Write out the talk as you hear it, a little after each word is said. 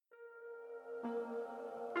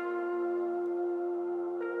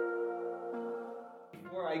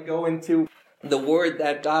I go into the word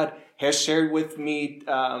that God has shared with me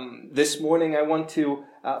this morning, I want to,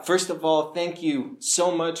 first of all, thank you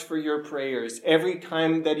so much for your prayers. Every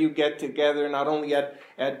time that you get together, not only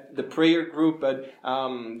at the prayer group, but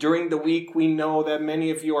during the week, we know that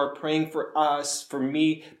many of you are praying for us, for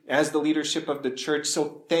me, as the leadership of the church.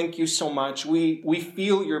 So thank you so much. We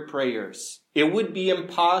feel your prayers. It would be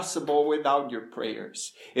impossible without your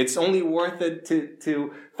prayers. It's only worth it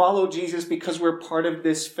to follow Jesus because we're part of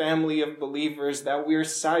this family of believers, that we're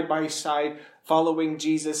side by side following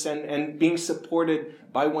Jesus and being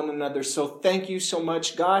supported by one another. So thank you so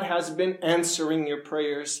much. God has been answering your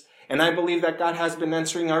prayers. And I believe that God has been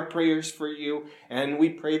answering our prayers for you. And we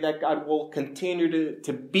pray that God will continue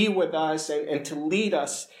to be with us and to lead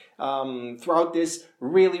us throughout this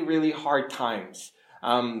really, really hard times.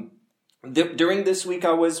 During this week,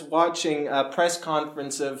 I was watching a press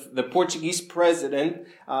conference of the Portuguese president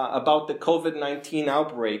about the COVID-19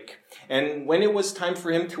 outbreak. And when it was time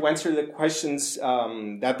for him to answer the questions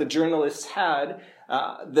that the journalists had,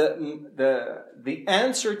 the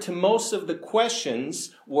answer to most of the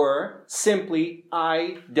questions were simply,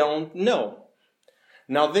 "I don't know."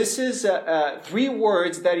 Now, this is 3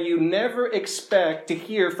 words that you never expect to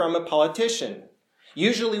hear from a politician.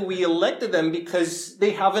 Usually we elected them because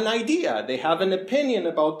they have an idea, they have an opinion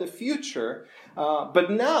about the future, but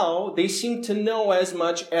now they seem to know as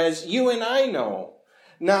much as you and I know.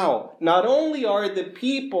 Now, not only are the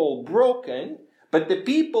people broken, but the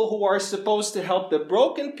people who are supposed to help the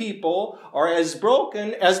broken people are as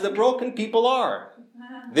broken as the broken people are.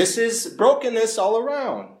 This is brokenness all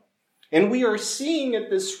around. And we are seeing a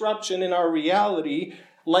disruption in our reality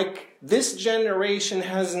like this generation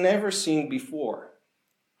has never seen before.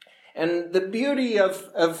 And the beauty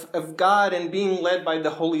of God and being led by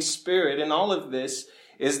the Holy Spirit in all of this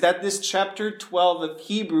is that this chapter 12 of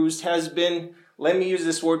Hebrews has been, let me use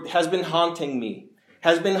this word, has been haunting me,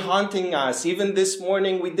 has been haunting us. Even this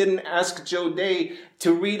morning, we didn't ask Joe Day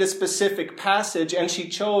to read a specific passage, and she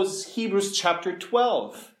chose Hebrews chapter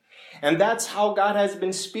 12. And that's how God has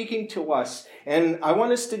been speaking to us. And I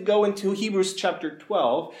want us to go into Hebrews chapter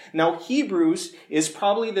 12. Now, Hebrews is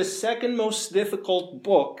probably the second most difficult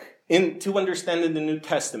book to understand in the New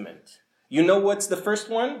Testament. You know what's the first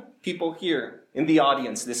one? People here in the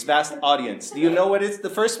audience, this vast audience. Do you know what is the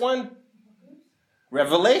first one?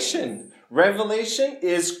 Revelation. Revelation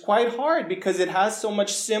is quite hard because it has so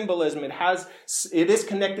much symbolism. It is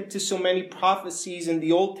connected to so many prophecies in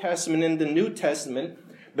the Old Testament and the New Testament.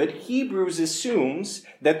 But Hebrews assumes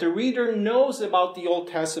that the reader knows about the Old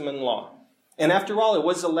Testament law. And after all, it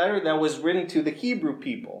was a letter that was written to the Hebrew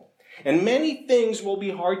people. And many things will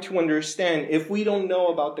be hard to understand if we don't know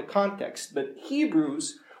about the context. But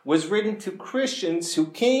Hebrews was written to Christians who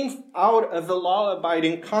came out of the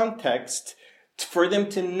law-abiding context for them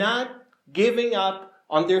to not giving up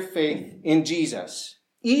on their faith in Jesus,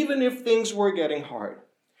 even if things were getting hard.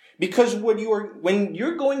 Because when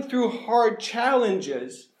you're going through hard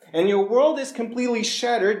challenges and your world is completely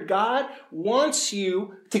shattered, God wants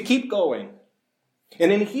you to keep going.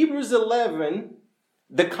 And in Hebrews 11,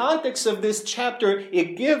 the context of this chapter,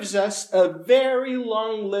 it gives us a very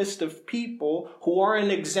long list of people who are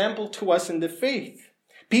an example to us in the faith.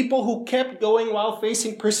 People who kept going while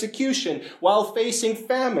facing persecution, while facing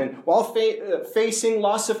famine, while facing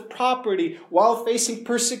loss of property, while facing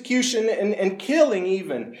persecution and killing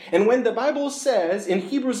even. And when the Bible says in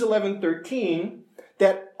Hebrews 11:13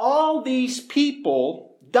 that all these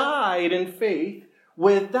people died in faith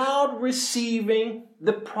without receiving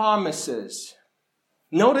the promises.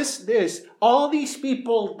 Notice this, all these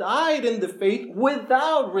people died in the faith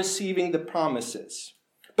without receiving the promises.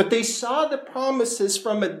 But they saw the promises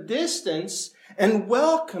from a distance and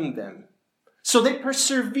welcomed them. So they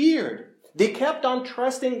persevered. They kept on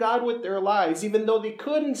trusting God with their lives, even though they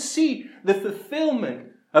couldn't see the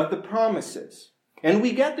fulfillment of the promises. And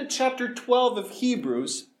we get to chapter 12 of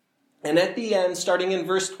Hebrews, and at the end, starting in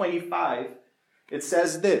verse 25, it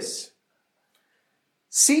says this,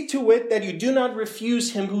 "See to it that you do not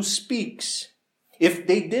refuse him who speaks. If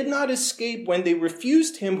they did not escape when they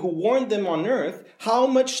refused him who warned them on earth, how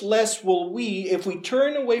much less will we if we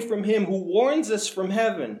turn away from him who warns us from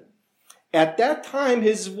heaven? At that time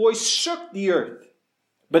his voice shook the earth,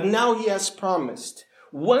 but now he has promised,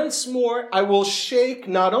 once more I will shake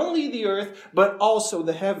not only the earth, but also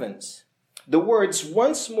the heavens." The words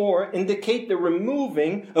once more indicate the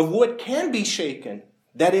removing of what can be shaken,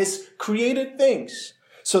 that is, created things,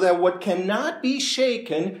 so that what cannot be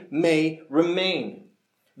shaken may remain.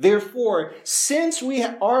 Therefore, since we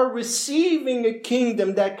are receiving a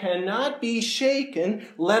kingdom that cannot be shaken,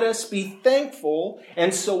 let us be thankful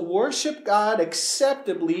and so worship God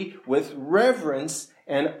acceptably with reverence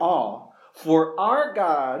and awe. For our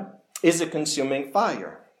God is a consuming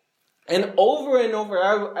fire. And over,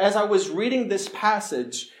 as I was reading this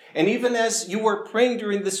passage, and even as you were praying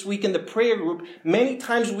during this week in the prayer group, many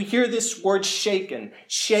times we hear this word shaken,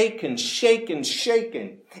 shaken, shaken,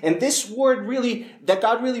 shaken. And this word really, that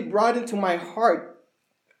God really brought into my heart,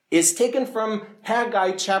 is taken from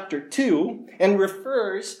Haggai chapter 2 and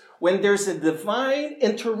refers when there's a divine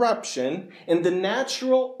interruption in the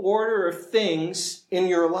natural order of things in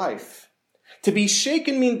your life. To be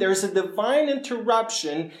shaken means there's a divine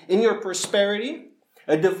interruption in your prosperity,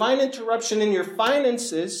 a divine interruption in your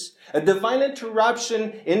finances, a divine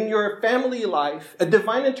interruption in your family life, a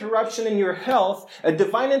divine interruption in your health, a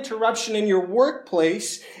divine interruption in your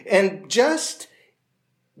workplace. And just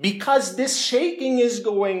because this shaking is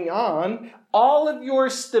going on, all of your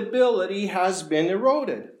stability has been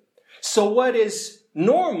eroded. So what is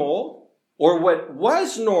normal, or what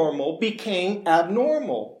was normal, became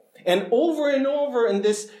abnormal. And over in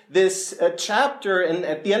this chapter, and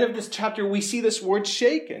at the end of this chapter, we see this word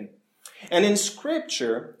shaken. And in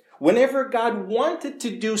Scripture, whenever God wanted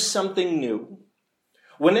to do something new,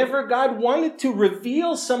 whenever God wanted to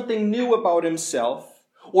reveal something new about himself,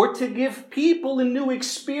 or to give people a new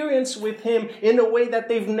experience with him in a way that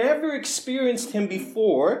they've never experienced him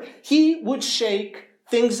before, he would shake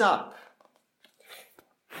things up.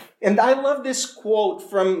 And I love this quote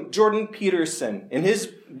from Jordan Peterson in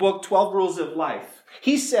his book, 12 Rules of Life.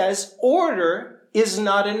 He says, order is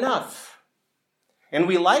not enough. And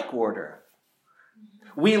we like order.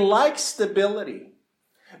 We like stability.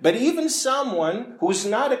 But even someone who's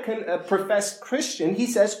not a professed Christian, he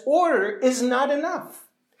says, order is not enough.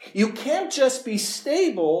 You can't just be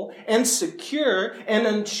stable and secure and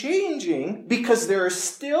unchanging, because there are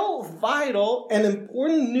still vital and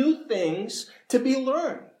important new things to be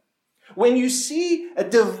learned. When you see a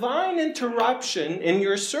divine interruption in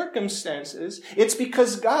your circumstances, it's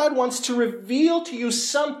because God wants to reveal to you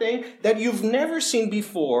something that you've never seen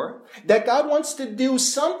before, that God wants to do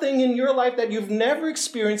something in your life that you've never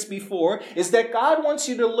experienced before, is that God wants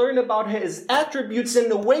you to learn about his attributes in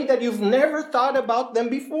the way that you've never thought about them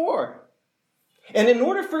before. And in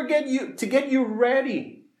order to get you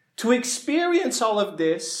ready to experience all of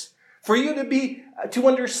this, for you to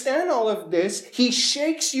understand all of this, he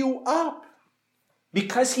shakes you up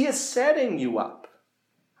because he is setting you up.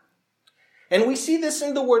 And we see this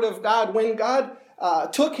in the Word of God. When God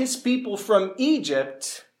took his people from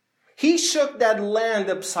Egypt, he shook that land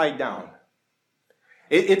upside down.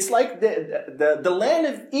 It's like the land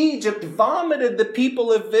of Egypt vomited the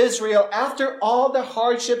people of Israel after all the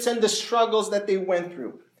hardships and the struggles that they went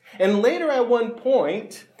through. And later at one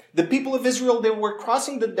point, the people of Israel, they were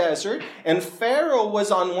crossing the desert, and Pharaoh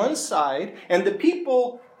was on one side, and the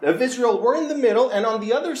people of Israel were in the middle, and on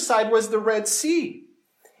the other side was the Red Sea.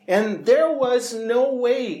 And there was no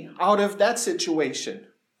way out of that situation.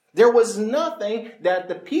 There was nothing that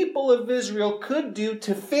the people of Israel could do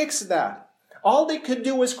to fix that. All they could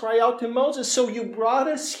do was cry out to Moses, so you brought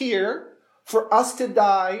us here for us to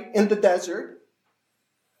die in the desert?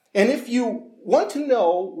 And if you want to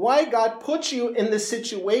know why God put you in this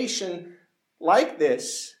situation like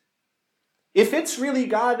this, if it's really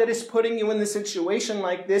God that is putting you in the situation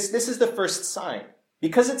like this is the first sign.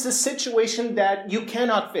 Because it's a situation that you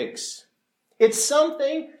cannot fix. It's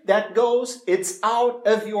something that it's out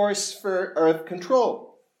of your sphere of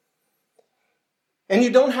control. And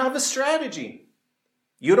you don't have a strategy.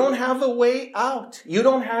 You don't have a way out. You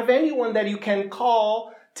don't have anyone that you can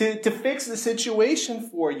call to fix the situation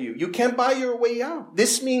for you. You can't buy your way out.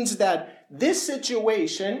 This means that this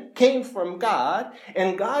situation came from God,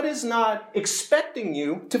 and God is not expecting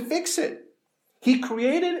you to fix it. He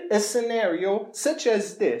created a scenario such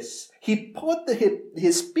as this. He put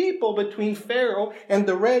his people between Pharaoh and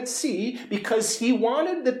the Red Sea because he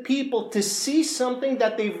wanted the people to see something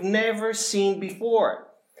that they've never seen before.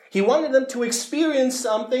 He wanted them to experience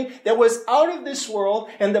something that was out of this world.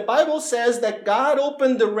 And the Bible says that God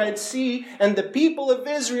opened the Red Sea and the people of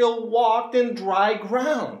Israel walked in dry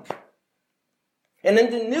ground. And in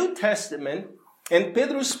the New Testament, and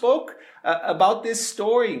Pedro spoke about this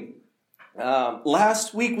story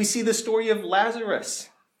last week, we see the story of Lazarus.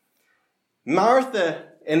 Martha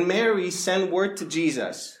and Mary send word to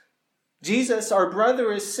Jesus. Jesus, our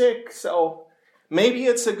brother is sick, so maybe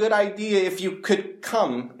it's a good idea if you could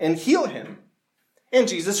come and heal him. And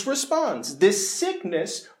Jesus responds, this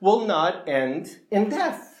sickness will not end in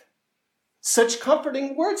death. Such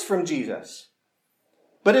comforting words from Jesus.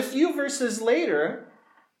 But a few verses later,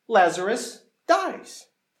 Lazarus dies.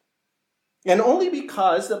 And only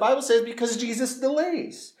because, the Bible says, because Jesus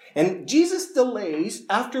delays. And Jesus delays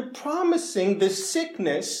after promising the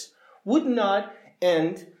sickness would not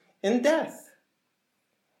end in death.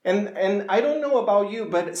 And I don't know about you,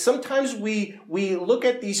 but sometimes we look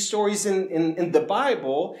at these stories in the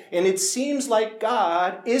Bible, and it seems like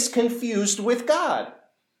God is confused with God.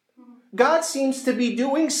 God seems to be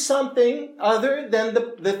doing something other than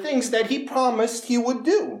the things that he promised he would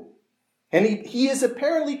do. And he is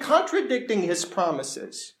apparently contradicting his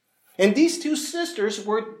promises. And these two sisters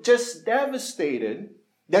were just devastated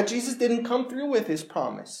that Jesus didn't come through with his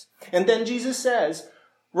promise. And then Jesus says,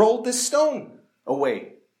 roll the stone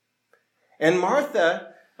away. And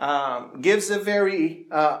Martha gives a very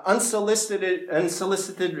unsolicited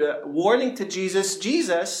warning to Jesus.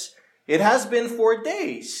 Jesus, it has been 4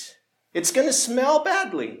 days. It's going to smell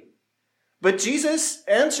badly. But Jesus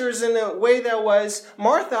answers in a way that was,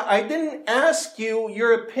 Martha, I didn't ask you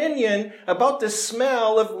your opinion about the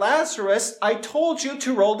smell of Lazarus. I told you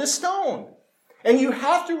to roll the stone. And you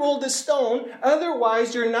have to roll the stone,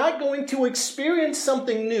 otherwise you're not going to experience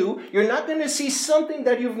something new. You're not going to see something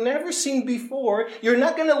that you've never seen before. You're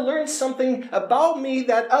not going to learn something about me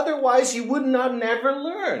that otherwise you would not never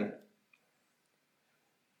learn.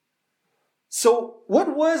 So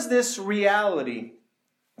what was this reality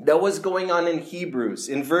that was going on in Hebrews?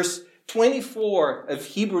 In verse 24 of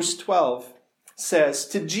Hebrews 12 says,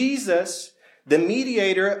 to Jesus, the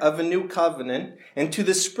mediator of a new covenant, and to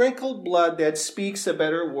the sprinkled blood that speaks a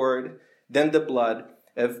better word than the blood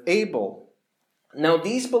of Abel. Now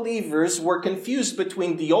these believers were confused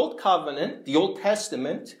between the Old Covenant, the Old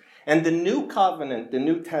Testament, and the New Covenant, the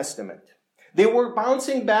New Testament. They were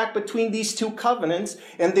bouncing back between these two covenants,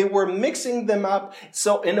 and they were mixing them up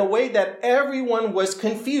so in a way that everyone was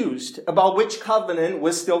confused about which covenant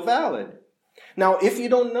was still valid. Now, if you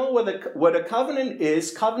don't know what a covenant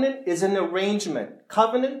is an arrangement.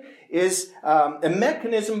 Covenant is a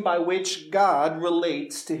mechanism by which God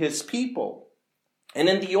relates to his people. And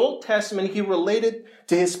in the Old Testament, he related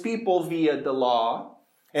to his people via the law.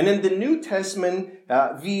 And in the New Testament,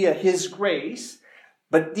 via his grace.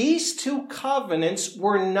 But these two covenants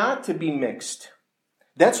were not to be mixed.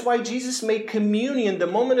 That's why Jesus made communion, the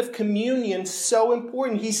moment of communion, so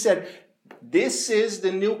important. He said, this is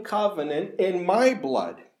the new covenant in my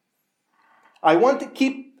blood. I want to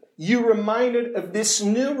keep you reminded of this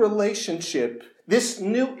new relationship, this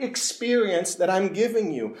new experience that I'm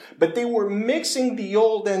giving you. But they were mixing the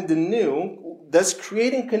old and the new, thus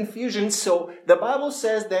creating confusion. So the Bible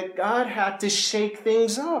says that God had to shake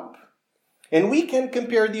things up. And we can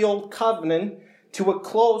compare the old covenant to a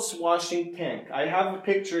clothes washing tank. I have a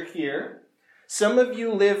picture here. Some of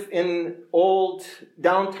you live in old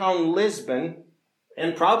downtown Lisbon,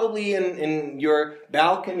 and probably in your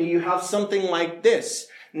balcony you have something like this.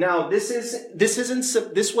 Now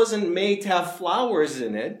this wasn't made to have flowers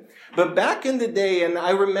in it, but back in the day, and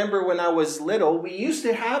I remember when I was little, we used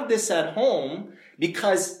to have this at home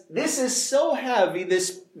because this is so heavy,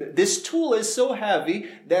 this tool is so heavy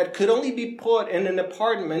that could only be put in an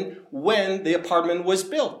apartment when the apartment was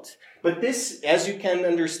built. But this, as you can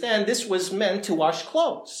understand, this was meant to wash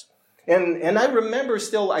clothes. And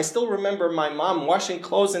I still remember my mom washing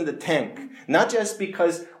clothes in the tank. Not just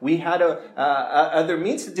because we had other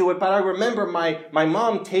means to do it, but I remember my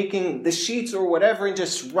mom taking the sheets or whatever and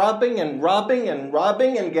just rubbing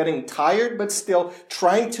and getting tired, but still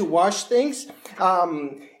trying to wash things.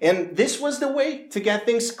 And this was the way to get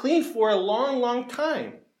things clean for a long, long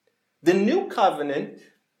time. The new covenant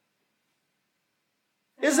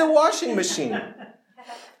is a washing machine.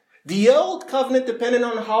 The old covenant depended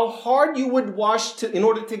on how hard you would wash in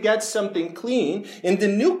order to get something clean. In the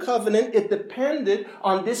new covenant, it depended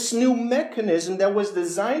on this new mechanism that was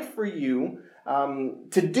designed for you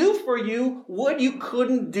to do for you what you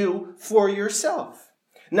couldn't do for yourself.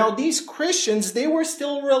 Now, these Christians, they were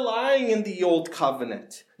still relying in the old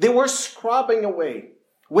covenant. They were scrubbing away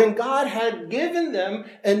when God had given them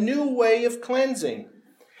a new way of cleansing.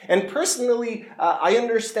 And personally, I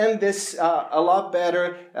understand this a lot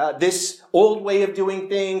better, this old way of doing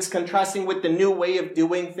things, contrasting with the new way of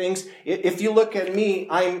doing things. If you look at me,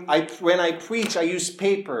 when I preach, I use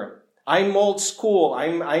paper. I'm old school.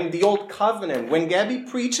 I'm the old covenant. When Gabby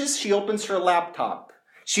preaches, she opens her laptop.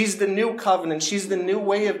 She's the new covenant. She's the new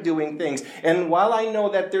way of doing things. And while I know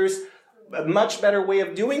that there's a much better way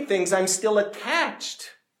of doing things, I'm still attached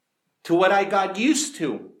to what I got used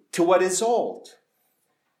to what is old.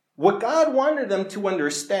 What God wanted them to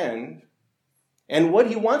understand And what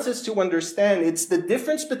he wants us to understand, it's the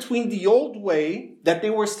difference between the old way that they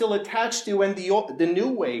were still attached to and the new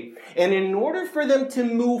way. And in order for them to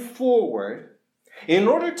move forward, in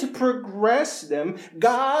order to progress them,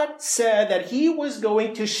 God said that he was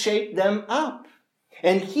going to shake them up.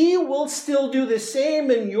 And he will still do the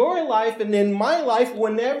same in your life and in my life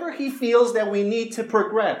whenever he feels that we need to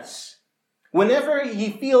progress. Whenever he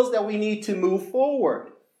feels that we need to move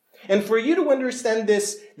forward. And for you to understand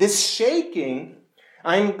this shaking,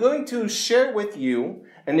 I'm going to share with you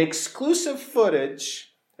an exclusive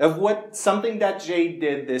footage of something that Jade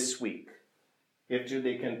did this week. If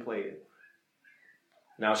Judy can play it.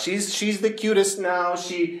 Now, she's the cutest now.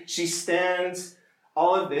 She stands,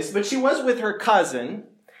 all of this. But she was with her cousin.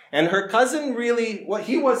 And her cousin really,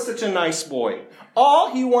 he was such a nice boy.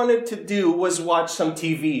 All he wanted to do was watch some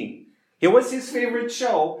TV. It was his favorite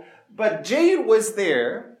show. But Jade was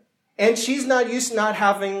there. And she's not used to not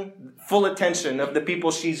having full attention of the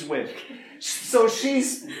people she's with. So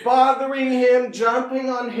she's bothering him, jumping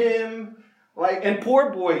on him. And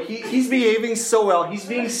poor boy, he's behaving so well. He's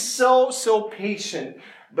being so patient.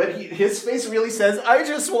 But his face really says, I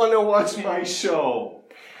just want to watch my show.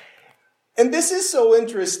 And this is so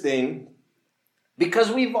interesting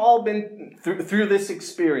because we've all been through this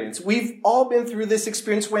experience. We've all been through this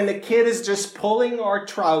experience when the kid is just pulling our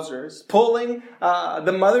trousers, pulling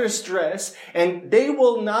the mother's dress, and they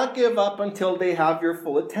will not give up until they have your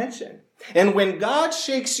full attention. And when God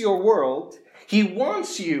shakes your world, he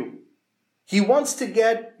wants you. He wants to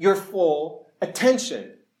get your full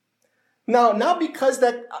attention. Now, not because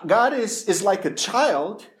that God is like a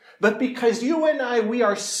child, but because you and I, we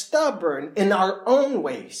are stubborn in our own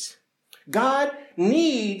ways. God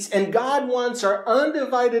needs and God wants our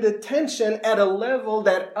undivided attention at a level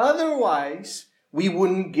that otherwise we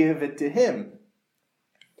wouldn't give it to him.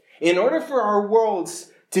 In order for our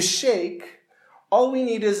worlds to shake, all we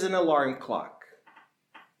need is an alarm clock.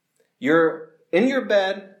 You're in your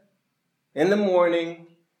bed in the morning,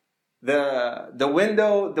 the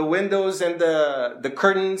windows and the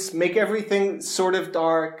curtains make everything sort of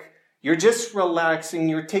dark. You're just relaxing,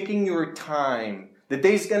 you're taking your time. The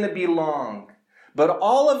day's going to be long. But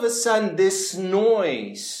all of a sudden, this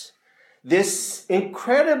noise, this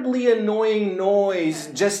incredibly annoying noise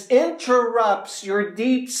just interrupts your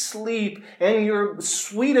deep sleep and your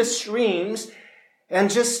sweetest dreams and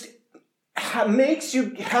just makes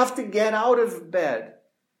you have to get out of bed.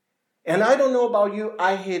 And I don't know about you,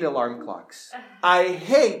 I hate alarm clocks. I'm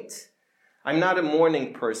not a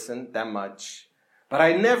morning person that much, but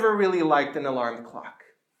I never really liked an alarm clock.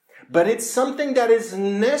 But it's something that is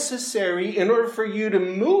necessary in order for you to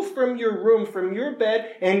move from your room, from your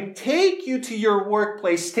bed, and take you to your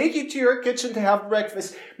workplace, take you to your kitchen to have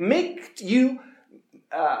breakfast, make you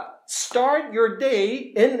start your day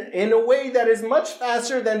in a way that is much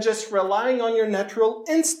faster than just relying on your natural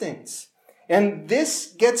instincts. And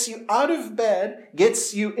this gets you out of bed,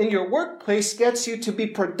 gets you in your workplace, gets you to be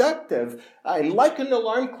productive. And like an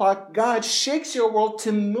alarm clock, God shakes your world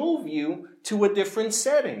to move you to a different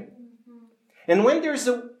setting. And when there's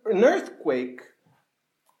an earthquake,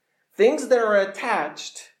 things that are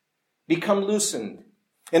attached become loosened.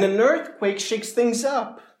 And an earthquake shakes things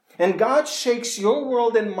up. And God shakes your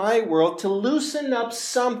world and my world to loosen up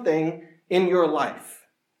something in your life.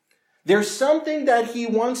 There's something that he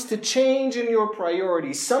wants to change in your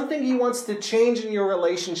priorities, something he wants to change in your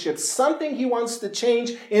relationships, something he wants to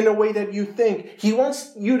change in the way that you think. He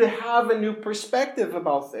wants you to have a new perspective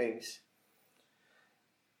about things.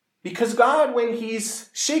 Because God, when he's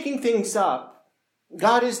shaking things up,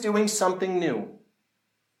 God is doing something new.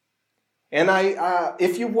 And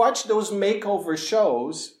if you watch those makeover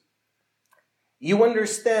shows, you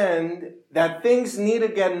understand that things need to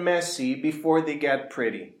get messy before they get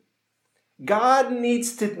pretty. God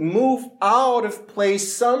needs to move out of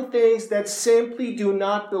place some things that simply do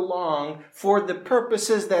not belong for the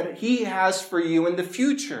purposes that he has for you in the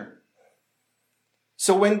future.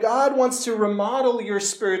 So when God wants to remodel your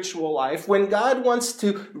spiritual life, when God wants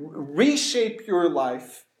to reshape your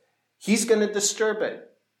life, he's going to disturb it.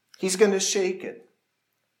 He's going to shake it.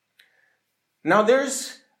 Now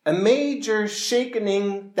there's a major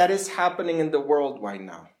shaking that is happening in the world right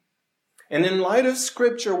now. And in light of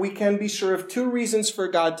Scripture, we can be sure of two reasons for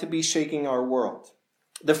God to be shaking our world.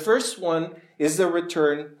 The first one is the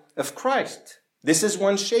return of Christ. This is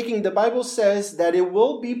one shaking. The Bible says that it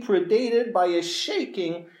will be predated by a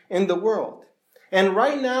shaking in the world. And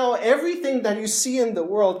right now, everything that you see in the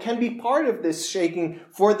world can be part of this shaking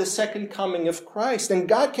for the second coming of Christ. And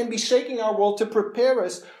God can be shaking our world to prepare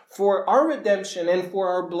us for our redemption and for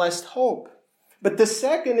our blessed hope. But the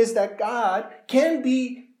second is that God can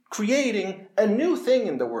be creating a new thing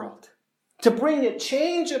in the world, to bring a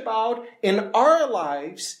change about in our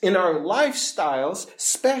lives, in our lifestyles,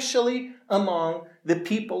 especially among the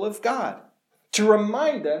people of God, to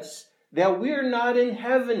remind us that we're not in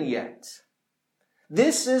heaven yet.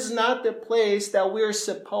 This is not the place that we're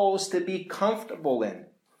supposed to be comfortable in.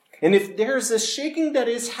 And if there's a shaking that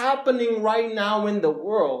is happening right now in the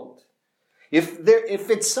world, if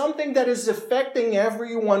it's something that is affecting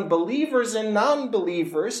everyone, believers and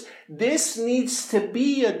non-believers, this needs to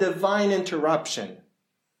be a divine interruption.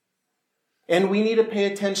 And we need to pay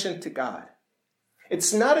attention to God.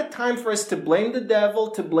 It's not a time for us to blame the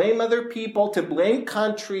devil, to blame other people, to blame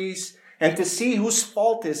countries, and to see whose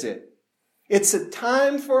fault is it. It's a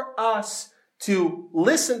time for us to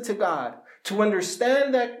listen to God, to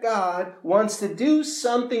understand that God wants to do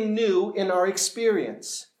something new in our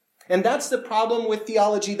experience. And that's the problem with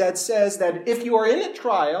theology that says that if you are in a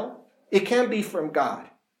trial, it can't be from God.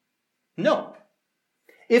 No.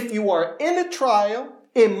 If you are in a trial,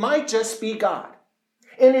 it might just be God.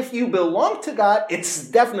 And if you belong to God, it's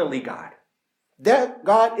definitely God. That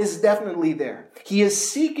God is definitely there. He is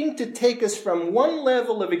seeking to take us from one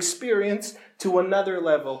level of experience to another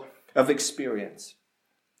level of experience.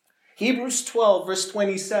 Hebrews 12, verse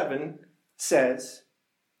 27 says,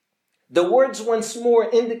 the words once more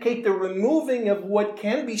indicate the removing of what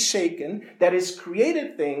can be shaken, that is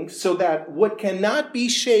created things, so that what cannot be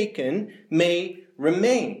shaken may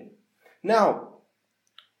remain. Now,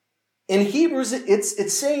 in Hebrews,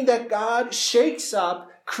 it's saying that God shakes up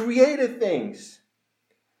created things.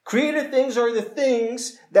 Created things are the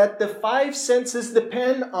things that the five senses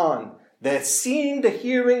depend on. The seeing, the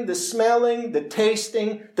hearing, the smelling, the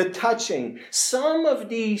tasting, the touching. Some of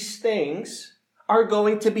these things are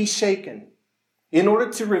going to be shaken in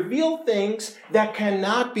order to reveal things that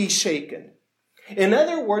cannot be shaken. In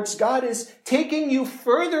other words, God is taking you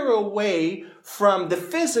further away from the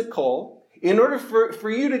physical in order for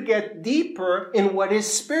you to get deeper in what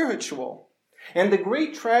is spiritual. And the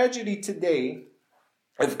great tragedy today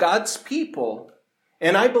of God's people,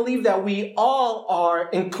 and I believe that we all are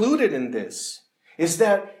included in this,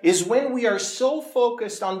 is when we are so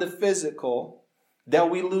focused on the physical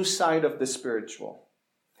that we lose sight of the spiritual.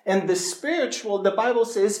 And the spiritual, the Bible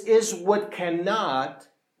says, is what cannot,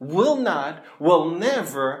 will not, will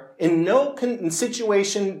never, in no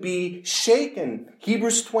situation be shaken.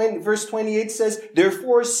 Hebrews 20, verse 28 says,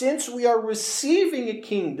 therefore, since we are receiving a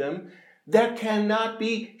kingdom that cannot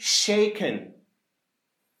be shaken.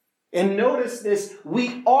 And notice this,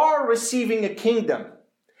 we are receiving a kingdom.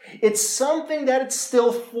 It's something that it's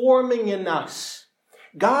still forming in us.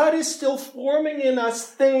 God is still forming in us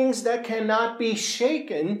things that cannot be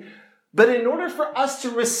shaken. But in order for us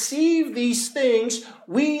to receive these things,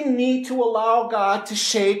 we need to allow God to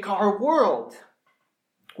shake our world.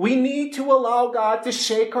 We need to allow God to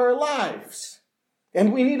shake our lives.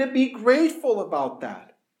 And we need to be grateful about that.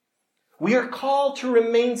 We are called to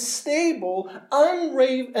remain stable,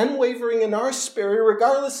 unwavering in our spirit,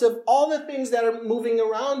 regardless of all the things that are moving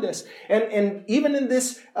around us. And even in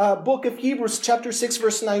this book of Hebrews, chapter 6,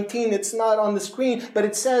 verse 19, it's not on the screen, but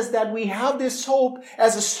it says that we have this hope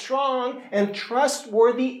as a strong and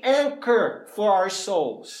trustworthy anchor for our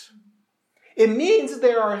souls. It means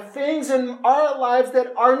there are things in our lives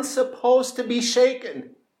that aren't supposed to be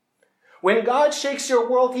shaken. When God shakes your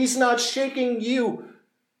world, He's not shaking you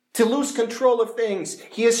to lose control of things.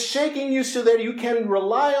 He is shaking you so that you can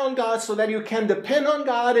rely on God, so that you can depend on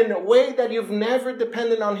God in a way that you've never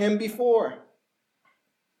depended on Him before.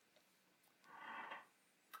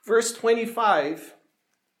 Verse 25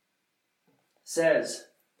 says,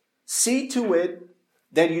 see to it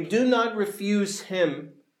that you do not refuse Him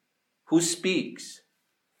who speaks.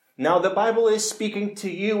 Now the Bible is speaking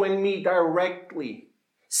to you and me directly.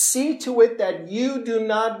 See to it that you do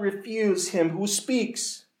not refuse Him who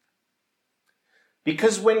speaks.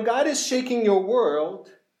 Because when God is shaking your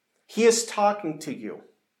world, He is talking to you.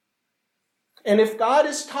 And if God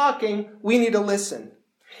is talking, we need to listen.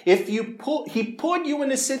 If He put you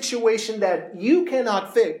in a situation that you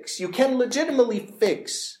cannot fix, you can legitimately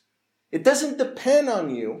fix, it doesn't depend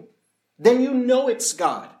on you, then you know it's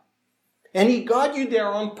God. And He got you there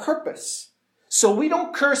on purpose. So we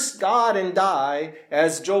don't curse God and die,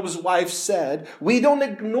 as Job's wife said. We don't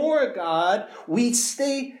ignore God. We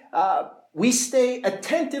stay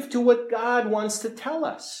attentive to what God wants to tell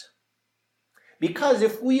us. Because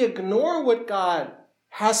if we ignore what God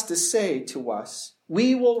has to say to us,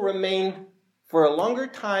 we will remain for a longer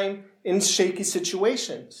time in shaky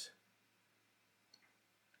situations.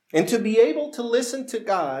 And to be able to listen to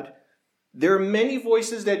God, there are many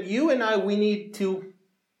voices that you and we need to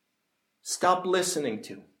stop listening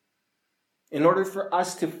to. in order for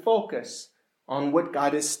us to focus on what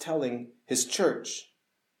God is telling his church.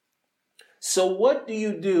 So what do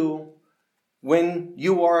you do when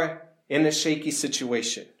you are in a shaky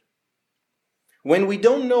situation? When we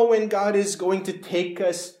don't know when God is going to take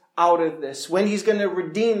us out of this, when he's going to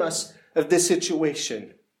redeem us of this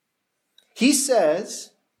situation. He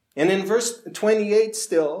says, and in verse 28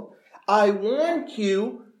 still, I want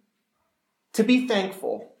you to be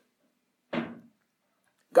thankful.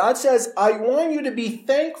 God says, I want you to be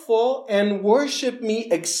thankful and worship me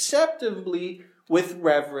acceptably with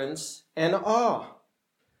reverence and awe.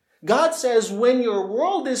 God says, when your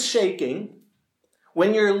world is shaking,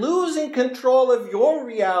 when you're losing control of your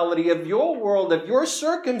reality, of your world, of your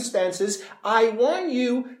circumstances, I want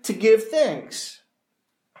you to give thanks.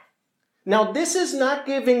 Now, this is not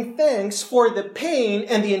giving thanks for the pain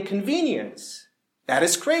and the inconvenience. That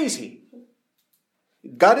is crazy.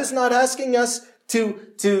 God is not asking us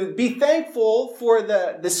to be thankful for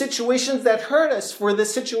the situations that hurt us, for the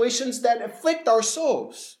situations that afflict our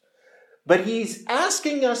souls. But he's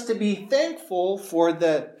asking us to be thankful for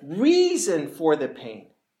the reason for the pain.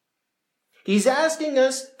 He's asking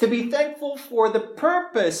us to be thankful for the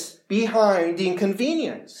purpose behind the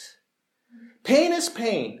inconvenience. Pain is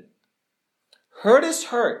pain. Hurt is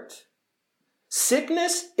hurt.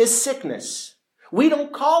 Sickness is sickness. We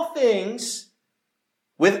don't call things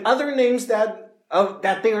with other names that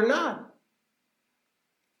they are not.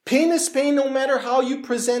 Pain is pain no matter how you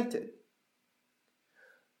present it.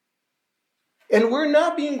 And we're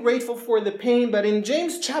not being grateful for the pain, but in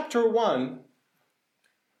James chapter 1,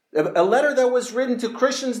 a letter that was written to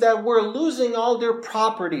Christians that were losing all their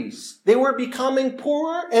properties. They were becoming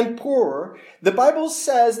poorer and poorer. The Bible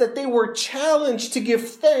says that they were challenged to give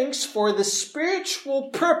thanks for the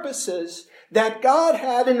spiritual purposes that God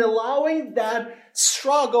had in allowing that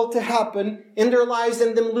struggle to happen in their lives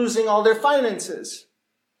and them losing all their finances.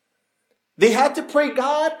 They had to pray,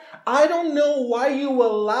 God, I don't know why you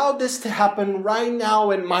allowed this to happen right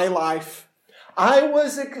now in my life. I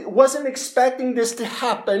wasn't expecting this to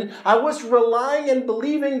happen. I was relying and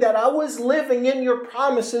believing that I was living in your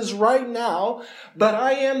promises right now, but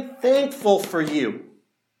I am thankful for you.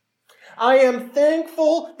 I am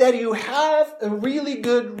thankful that you have a really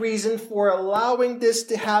good reason for allowing this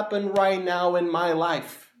to happen right now in my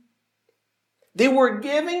life. They were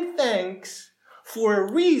giving thanks for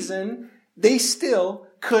a reason they still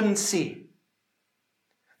couldn't see.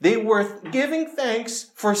 They were giving thanks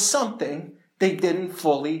for something they didn't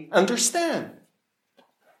fully understand.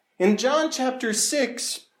 In John chapter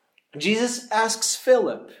 6, Jesus asks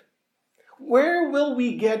Philip, where will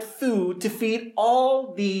we get food to feed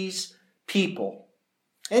all these people?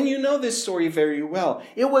 And you know this story very well.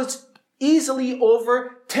 It was easily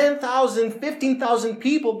over 10,000, 15,000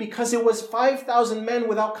 people because it was 5,000 men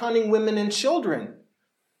without counting women and children.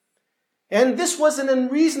 And this was an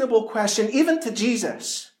unreasonable question, even to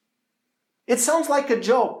Jesus. It sounds like a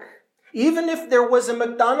joke. Even if there was a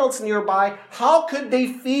McDonald's nearby, how could they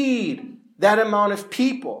feed that amount of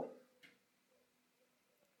people?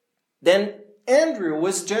 Then Andrew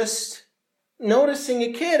was just noticing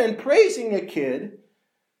a kid and praising a kid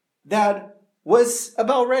that was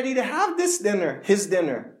about ready to have his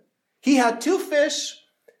dinner. He had 2 fish,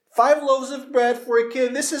 5 loaves of bread for a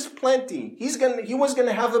kid. This is plenty. He was going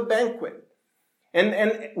to have a banquet.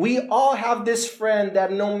 And we all have this friend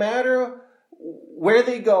that no matter where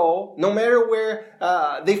they go, no matter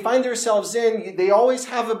where they find themselves in, they always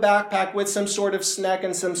have a backpack with some sort of snack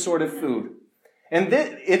and some sort of food. And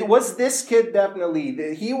it was this kid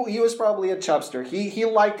definitely. He was probably a chubster. He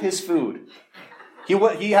liked his food.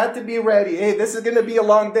 He had to be ready. Hey, this is going to be a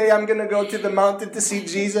long day. I'm going to go to the mountain to see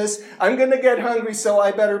Jesus. I'm going to get hungry, so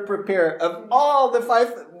I better prepare. Of all the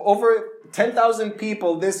over 10,000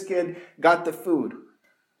 people, this kid got the food.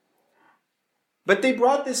 But they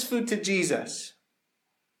brought this food to Jesus.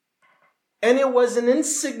 And it was an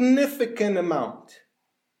insignificant amount.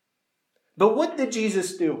 But what did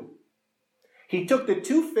Jesus do? He took the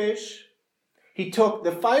 2 fish, he took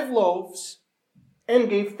the 5 loaves, and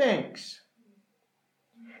gave thanks.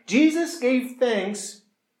 Jesus gave thanks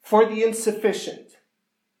for the insufficient.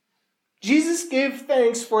 Jesus gave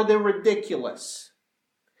thanks for the ridiculous.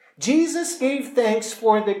 Jesus gave thanks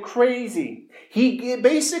for the crazy. He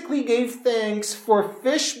basically gave thanks for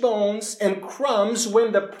fish bones and crumbs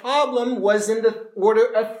when the problem was in the order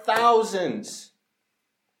of thousands.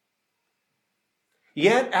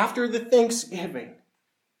 Yet after the Thanksgiving,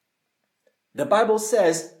 the Bible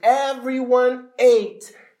says everyone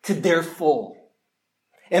ate to their full.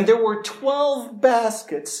 And there were 12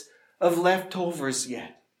 baskets of leftovers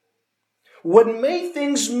yet. What made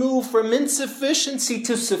things move from insufficiency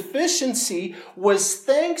to sufficiency was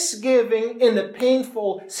thanksgiving in a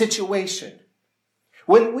painful situation.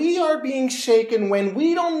 When we are being shaken, when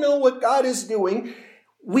we don't know what God is doing,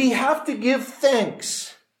 we have to give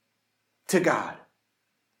thanks to God.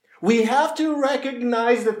 We have to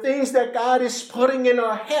recognize the things that God is putting in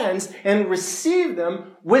our hands and receive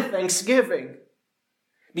them with thanksgiving.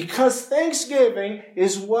 Because thanksgiving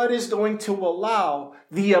is what is going to allow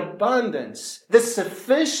the abundance, the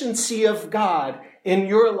sufficiency of God in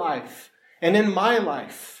your life and in my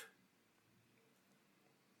life.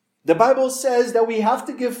 The Bible says that we have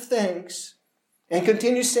to give thanks and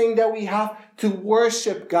continue saying that we have to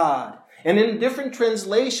worship God. And in different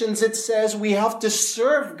translations, it says we have to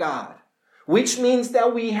serve God, which means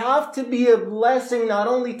that we have to be a blessing not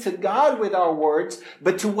only to God with our words,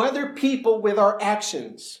 but to other people with our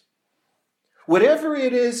actions. Whatever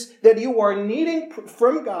it is that you are needing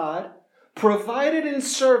from God, provide it in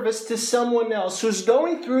service to someone else who's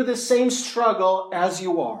going through the same struggle as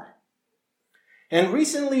you are. And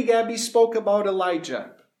recently, Gabby spoke about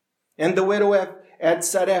Elijah and the widow at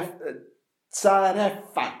Zarephath.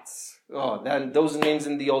 Those names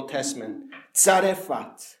in the Old Testament.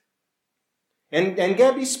 Zarephath. And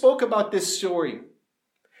Gabby spoke about this story.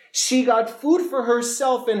 She got food for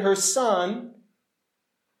herself and her son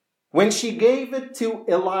when she gave it to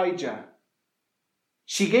Elijah.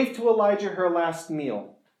 She gave to Elijah her last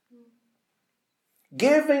meal.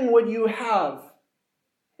 Giving what you have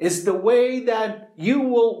is the way that you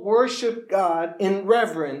will worship God in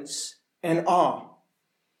reverence and awe.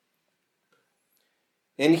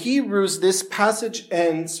 In Hebrews, this passage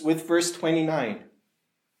ends with verse 29.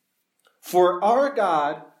 For our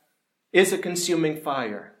God is a consuming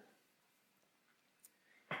fire.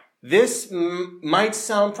 This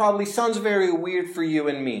probably sounds very weird for you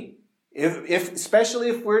and me. Especially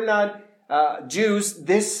if we're not Jews,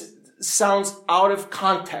 this sounds out of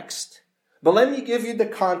context. But let me give you the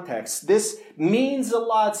context. This means a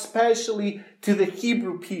lot, especially to the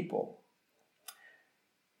Hebrew people.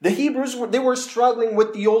 The Hebrews, they were struggling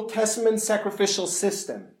with the Old Testament sacrificial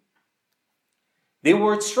system. They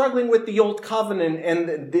were struggling with the Old Covenant,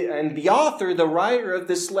 and the author, the writer of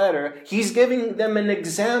this letter, he's giving them an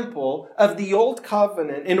example of the Old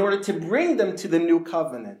Covenant in order to bring them to the New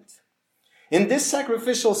Covenant. In this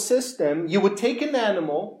sacrificial system, you would take an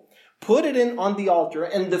animal, put it on the altar,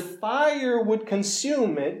 and the fire would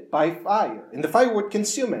consume it by fire. And the fire would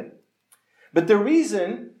consume it. But the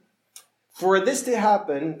reason for this to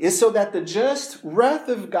happen is so that the just wrath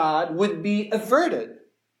of God would be averted.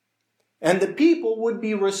 And the people would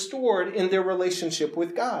be restored in their relationship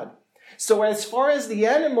with God. So as far as the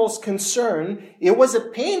animal's concerned, it was a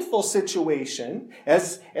painful situation.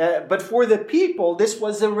 But for the people, this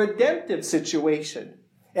was a redemptive situation.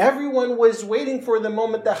 Everyone was waiting for the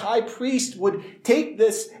moment the high priest would take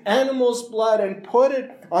this animal's blood and put it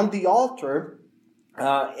on the altar.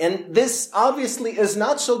 And this obviously is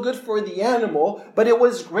not so good for the animal, but it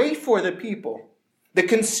was great for the people. The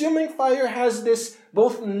consuming fire has this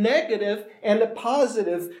both negative and a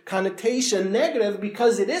positive connotation. Negative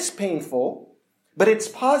because it is painful, but it's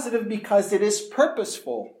positive because it is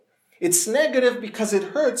purposeful. It's negative because it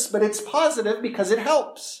hurts, but it's positive because it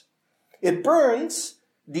helps. It burns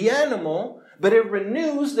the animal, but it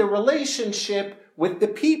renews the relationship with the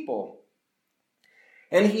people.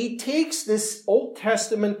 And he takes this Old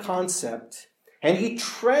Testament concept and he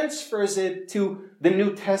transfers it to the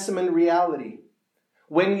New Testament reality.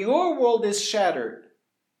 When your world is shattered,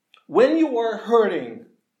 when you are hurting,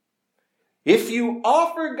 if you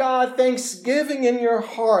offer God thanksgiving in your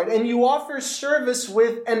heart and you offer service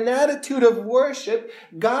with an attitude of worship,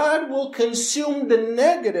 God will consume the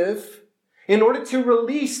negative in order to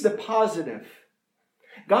release the positive.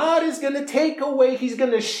 God is going to take away, He's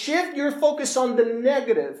going to shift your focus on the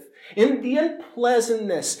negative, in the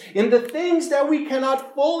unpleasantness, in the things that we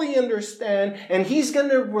cannot fully understand, and He's going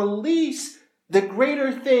to release the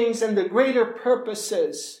greater things and the greater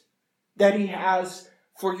purposes that He has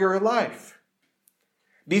for your life.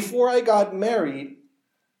 Before I got married,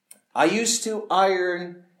 I used to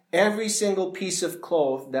iron every single piece of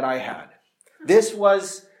cloth that I had. This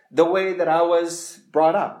was the way that I was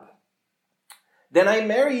brought up. Then I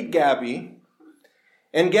married Gabby,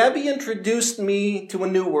 and Gabby introduced me to a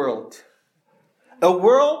new world. A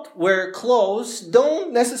world where clothes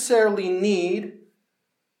don't necessarily need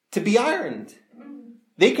to be ironed.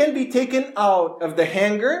 They can be taken out of the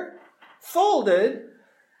hanger, folded,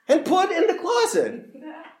 and put in the closet.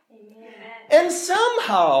 And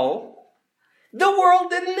somehow, the world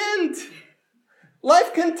didn't end.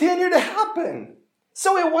 Life continued to happen.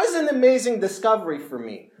 So it was an amazing discovery for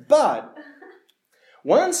me. But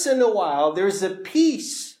Once in a while, there's a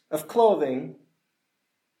piece of clothing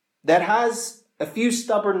that has a few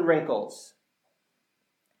stubborn wrinkles.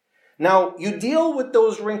 Now, you deal with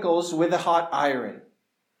those wrinkles with a hot iron.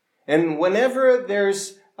 And whenever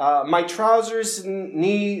there's my trousers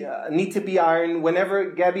need to be ironed, whenever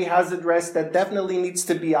Gabby has a dress that definitely needs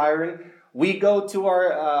to be ironed, we go to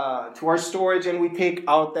our storage and we take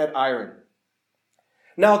out that iron.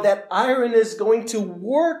 Now, that iron is going to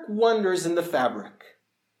work wonders in the fabric.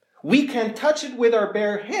 We can touch it with our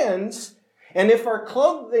bare hands, and if our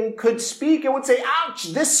clothing could speak, it would say,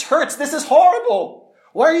 ouch, this hurts, this is horrible.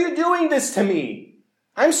 Why are you doing this to me?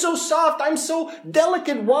 I'm so soft, I'm so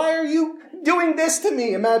delicate, why are you doing this to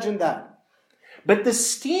me? Imagine that. But the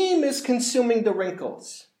steam is consuming the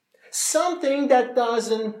wrinkles. Something that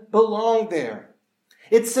doesn't belong there.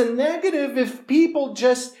 It's a negative if people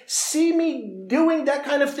just see me doing that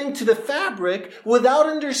kind of thing to the fabric without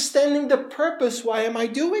understanding the purpose. Why am I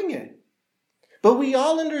doing it? But we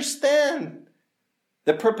all understand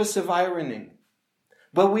the purpose of ironing.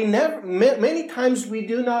 But many times we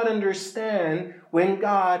do not understand when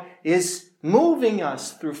God is moving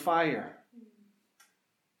us through fire.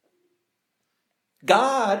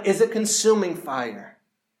 God is a consuming fire.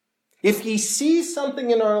 If he sees something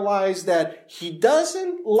in our lives that he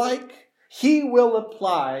doesn't like, he will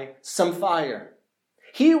apply some fire.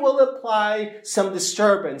 He will apply some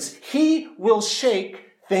disturbance. He will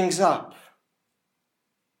shake things up.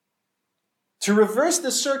 To reverse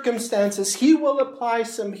the circumstances, he will apply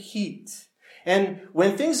some heat. And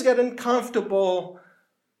when things get uncomfortable,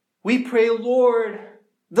 we pray, Lord,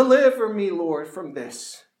 deliver me, Lord, from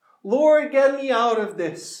this. Lord, get me out of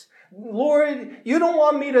this. Lord, you don't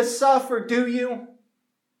want me to suffer, do you?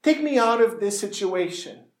 Take me out of this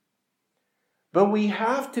situation. But we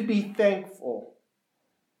have to be thankful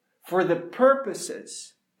for the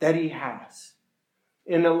purposes that he has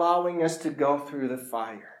in allowing us to go through the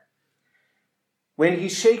fire. When he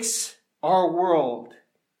shakes our world,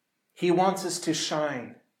 he wants us to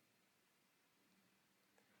shine.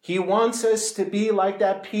 He wants us to be like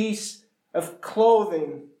that piece of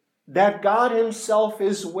clothing that God himself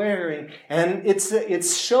is wearing. And it's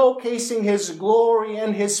showcasing his glory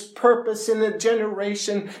and his purpose in a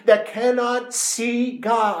generation that cannot see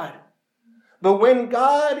God. But when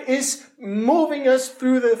God is moving us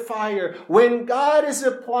through the fire, when God is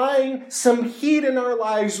applying some heat in our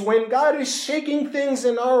lives, when God is shaking things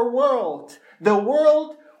in our world, the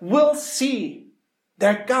world will see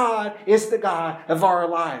that God is the God of our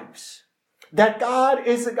lives. That God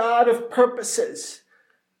is a God of purposes.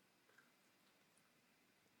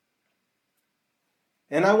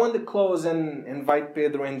 And I want to close and invite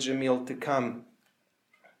Pedro and Jamil to come.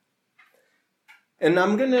 And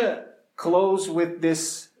I'm going to close with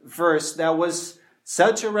this verse that was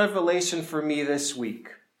such a revelation for me this week.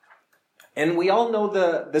 And we all know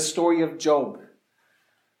the story of Job.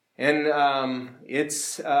 And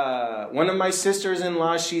it's one of my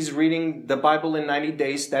sisters-in-law, she's reading the Bible in 90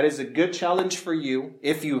 days. That is a good challenge for you.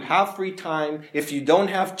 If you have free time, if you don't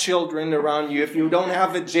have children around you, if you don't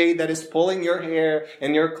have a Jade that is pulling your hair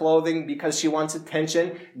and your clothing because she wants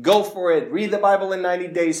attention, go for it. Read the Bible in 90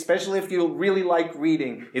 days, especially if you really like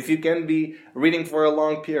reading, if you can be reading for a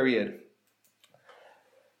long period.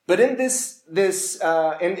 But in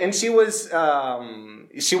and she was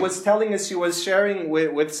telling us, she was sharing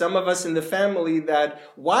with some of us in the family that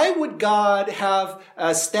why would God have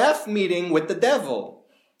a staff meeting with the devil?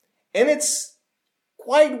 And it's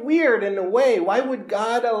quite weird in a way. Why would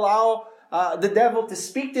God allow the devil to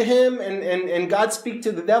speak to him and God speak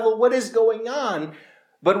to the devil? What is going on?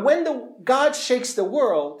 But when God shakes the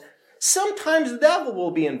world, sometimes the devil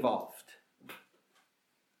will be involved.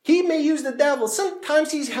 He may use the devil.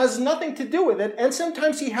 Sometimes he has nothing to do with it, and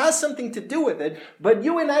sometimes he has something to do with it. But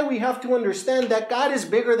you and I, we have to understand that God is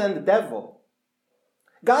bigger than the devil.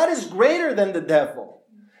 God is greater than the devil.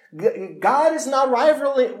 God is not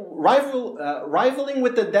rivaling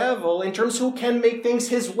with the devil in terms of who can make things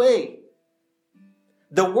his way.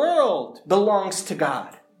 The world belongs to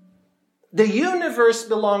God. The universe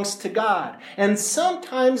belongs to God. And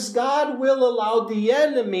sometimes God will allow the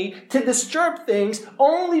enemy to disturb things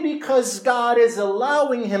only because God is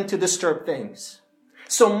allowing him to disturb things.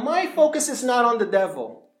 So my focus is not on the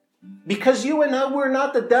devil. Because you and I, we're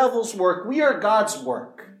not the devil's work. We are God's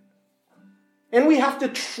work. And we have to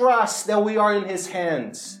trust that we are in his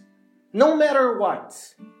hands. No matter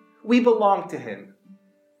what, we belong to him.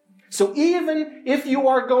 So even if you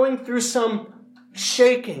are going through some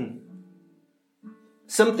shaking,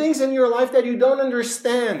 some things in your life that you don't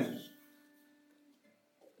understand,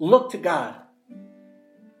 look to God.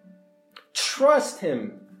 Trust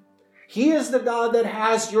him. He is the God that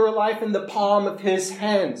has your life in the palm of His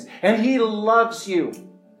hands. And He loves you.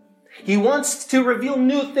 He wants to reveal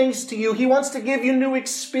new things to you. He wants to give you new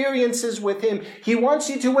experiences with Him. He wants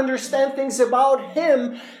you to understand things about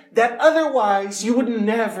Him that otherwise you would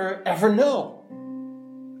never, ever know.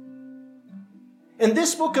 And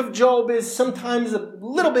this book of Job is sometimes a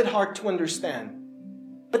little bit hard to understand.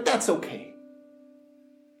 But that's okay.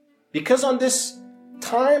 Because in this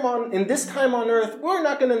time on earth, we're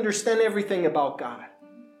not going to understand everything about God.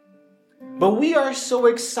 But we are so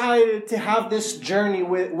excited to have this journey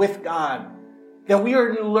with God, that we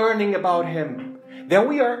are learning about Him, that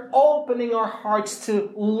we are opening our hearts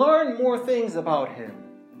to learn more things about Him.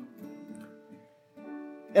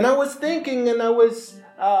 And I was thinking, and I was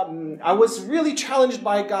really challenged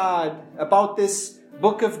by God about this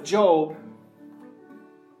book of Job.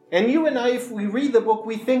 And you and I, if we read the book,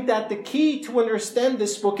 we think that the key to understand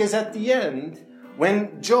this book is at the end,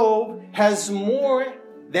 when Job has more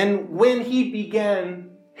than when he began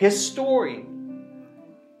his story.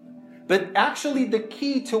 But actually the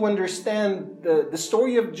key to understand the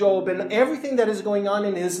story of Job and everything that is going on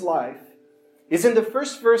in his life is in the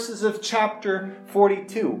first verses of chapter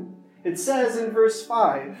 42. It says in verse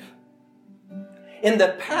 5, "In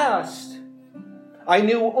the past, I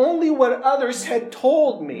knew only what others had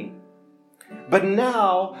told me, but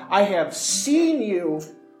now I have seen you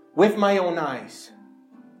with my own eyes."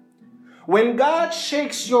 When God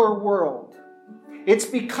shakes your world, it's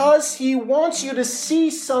because He wants you to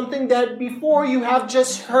see something that before you have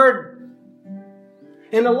just heard.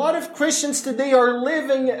 And a lot of Christians today are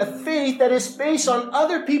living a faith that is based on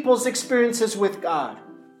other people's experiences with God.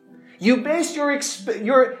 You base your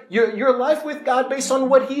life with God based on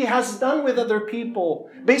what He has done with other people,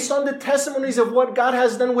 based on the testimonies of what God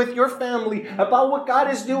has done with your family, about what God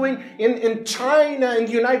is doing in China, in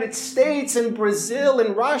the United States, in Brazil,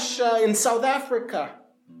 in Russia, in South Africa.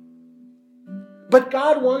 But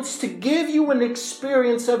God wants to give you an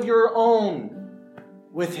experience of your own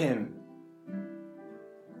with Him.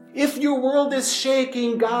 If your world is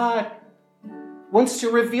shaking, God wants to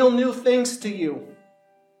reveal new things to you.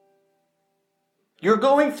 You're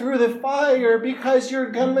going through the fire because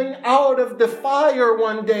you're coming out of the fire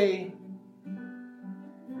one day.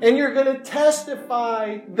 And you're going to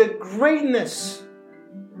testify the greatness,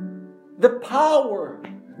 the power,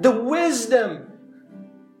 the wisdom,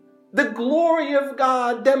 the glory of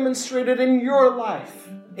God demonstrated in your life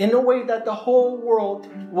in a way that the whole world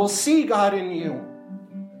will see God in you.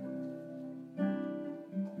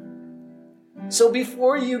 So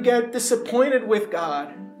before you get disappointed with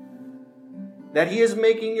God, that He is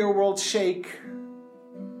making your world shake,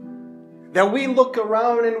 that we look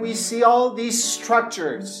around and we see all these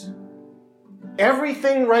structures.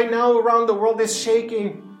 Everything right now around the world is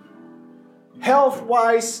shaking.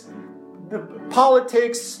 Health-wise, the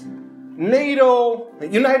politics, NATO, the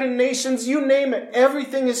United Nations, you name it,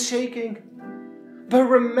 everything is shaking. But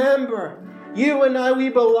remember, you and I, we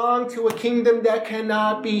belong to a kingdom that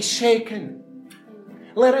cannot be shaken.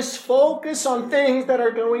 Let us focus on things that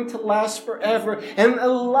are going to last forever and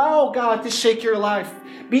allow God to shake your life.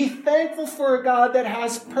 Be thankful for a God that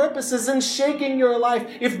has purposes in shaking your life.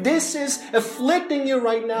 If this is afflicting you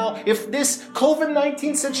right now, if this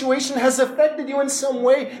COVID-19 situation has affected you in some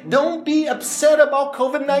way, don't be upset about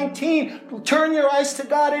COVID-19. Turn your eyes to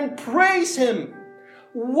God and praise Him.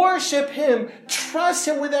 Worship Him. Trust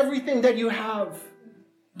Him with everything that you have,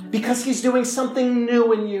 because He's doing something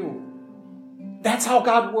new in you. That's how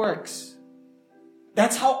God works.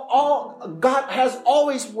 That's how God has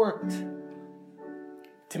always worked.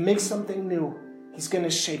 To make something new, He's going to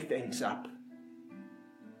shake things up.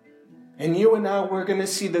 And you and I, we're going to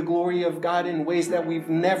see the glory of God in ways that we've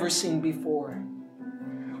never seen before.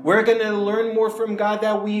 We're going to learn more from God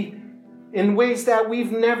in ways that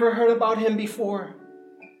we've never heard about Him before.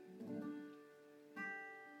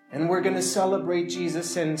 And we're going to celebrate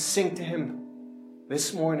Jesus and sing to Him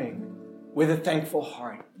this morning with a thankful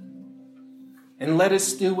heart. And let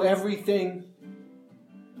us do everything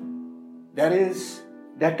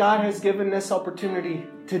that God has given us opportunity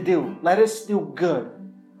to do. Let us do good.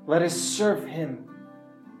 Let us serve Him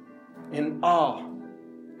in awe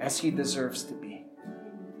as He deserves to be.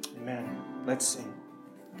 Amen. Let's sing.